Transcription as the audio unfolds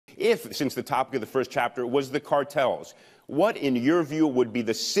if, since the topic of the first chapter was the cartels, what, in your view, would be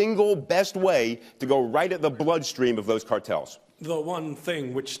the single best way to go right at the bloodstream of those cartels? The one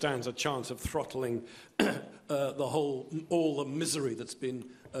thing which stands a chance of throttling all the misery that's been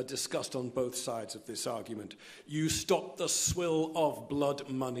discussed on both sides of this argument. You stop the swill of blood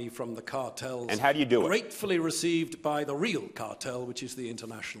money from the cartels. And how do you do it? Gratefully received by the real cartel, which is the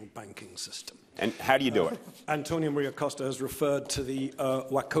international banking system. And how do you do it? Antonio Maria Costa has referred to the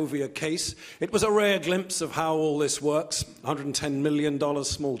Wachovia case. It was a rare glimpse of how all this works. $110 million,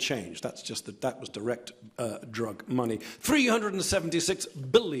 small change. That was direct drug money.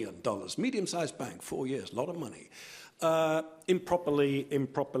 $376 billion, medium-sized bank, 4 years, a lot of money. Improperly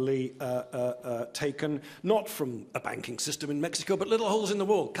taken, not from a banking system in Mexico, but little holes in the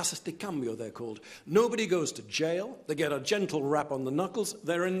wall. Casas de cambio, they're called. Nobody goes to jail. They get a gentle rap on the knuckles.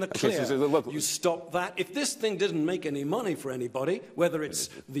 They're in the clear. You stop that. If this thing didn't make any money for anybody, whether it's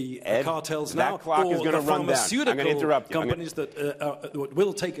the cartels now or the pharmaceutical companies that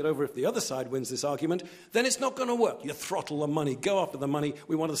will take it over if the other side wins this argument, then it's not going to work. You throttle the money. Go after the money.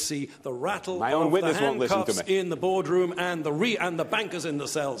 We want to see the rattle of the handcuffs in the boardroom and the bankers in the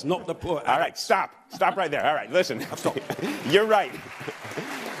cells, not the poor. All right, stop. Stop right there. All right, listen. You're right.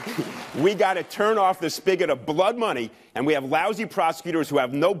 We got to turn off the spigot of blood money, and we have lousy prosecutors who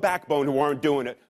have no backbone who aren't doing it.